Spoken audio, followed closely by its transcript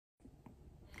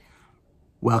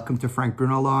Welcome to Frank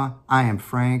Bruno Law. I am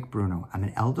Frank Bruno. I'm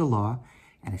an elder law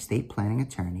and estate planning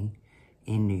attorney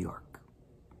in New York.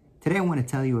 Today I want to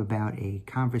tell you about a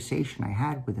conversation I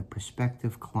had with a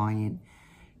prospective client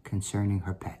concerning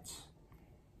her pets.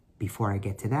 Before I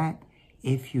get to that,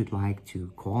 if you'd like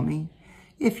to call me,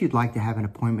 if you'd like to have an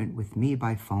appointment with me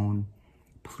by phone,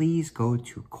 please go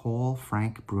to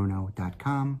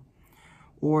callfrankbruno.com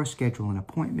or schedule an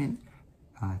appointment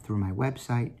through my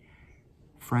website,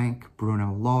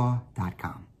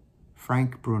 frankbrunolaw.com.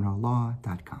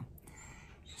 frankbrunolaw.com.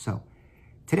 So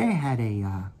today I had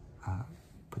a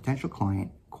potential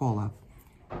client call up,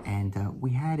 and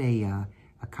we had a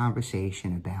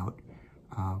conversation about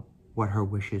what her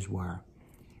wishes were.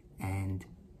 And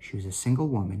she was a single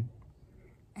woman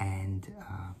and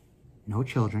no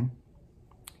children.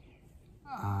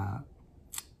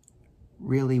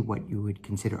 Really what you would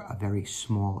consider a very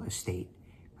small estate.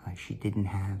 She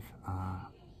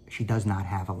does not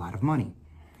have a lot of money.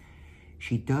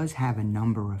 She does have a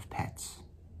number of pets.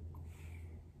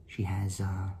 She has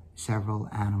several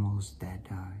animals that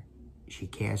she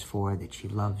cares for, that she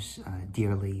loves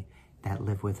dearly, that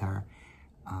live with her.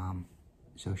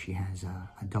 So she has a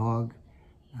dog,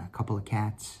 a couple of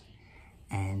cats,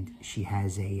 and she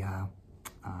has a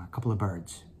couple of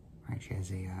birds. Right? She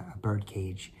has a bird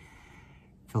cage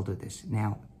filled with this.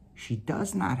 Now, she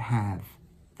does not have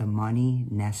the money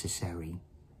necessary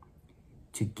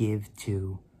to give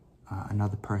to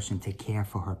another person to care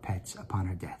for her pets upon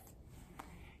her death.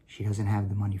 She doesn't have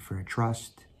the money for a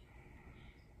trust.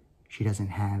 She doesn't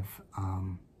have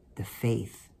the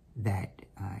faith that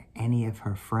any of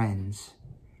her friends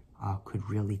could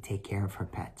really take care of her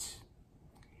pets.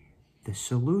 The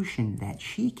solution that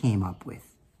she came up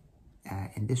with,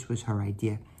 and this was her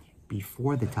idea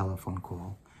before the telephone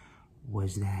call,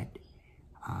 was that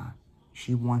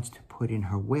she wants to put in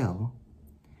her will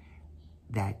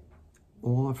that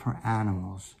all of her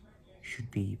animals should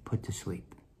be put to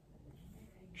sleep.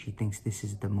 She thinks this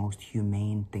is the most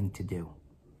humane thing to do.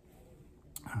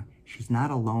 She's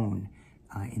not alone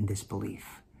in this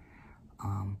belief.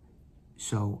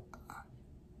 So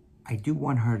I do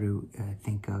want her to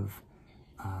think of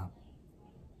a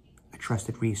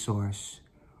trusted resource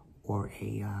or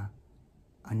a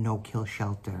no-kill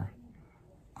shelter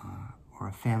or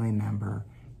a family member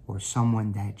or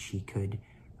someone that she could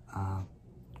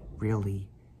really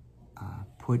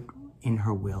put in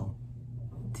her will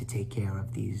to take care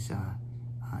of these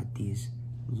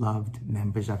loved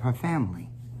members of her family,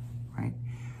 right?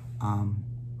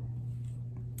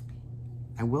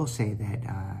 I will say that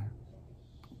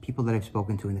people that I've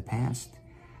spoken to in the past,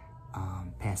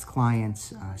 past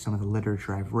clients, some of the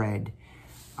literature I've read,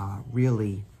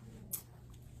 really,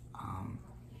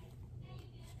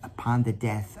 upon the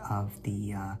death of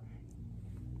the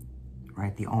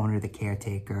owner, the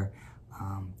caretaker,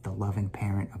 the loving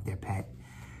parent of their pet,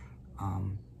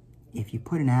 if you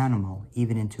put an animal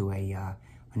even into a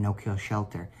no-kill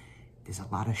shelter, there's a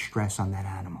lot of stress on that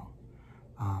animal.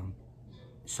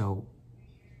 So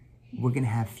we're going to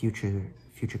have future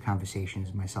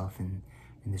conversations, myself and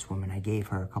this woman. I gave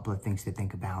her a couple of things to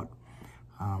think about.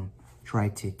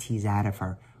 Tried to tease out of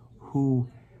her who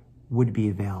would be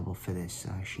available for this.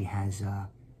 She has a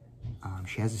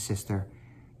sister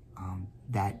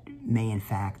that may in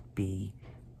fact be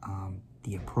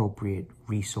the appropriate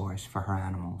resource for her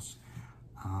animals.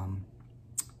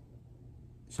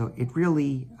 So it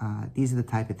really, these are the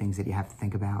type of things that you have to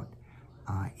think about.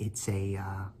 It's a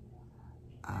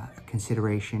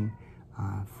consideration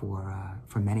for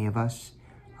many of us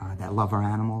that love our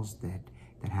animals, that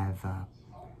have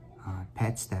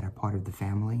pets that are part of the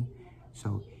family.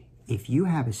 So if you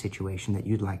have a situation that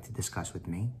you'd like to discuss with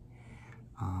me,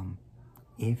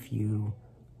 if you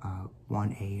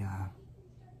want to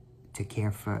take care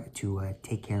of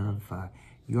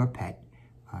your pet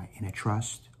in a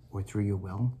trust or through your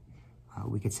will,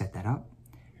 we could set that up.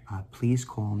 Please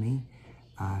call me.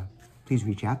 Please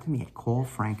reach out to me at Call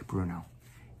Frank Bruno.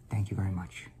 Thank you very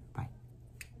much.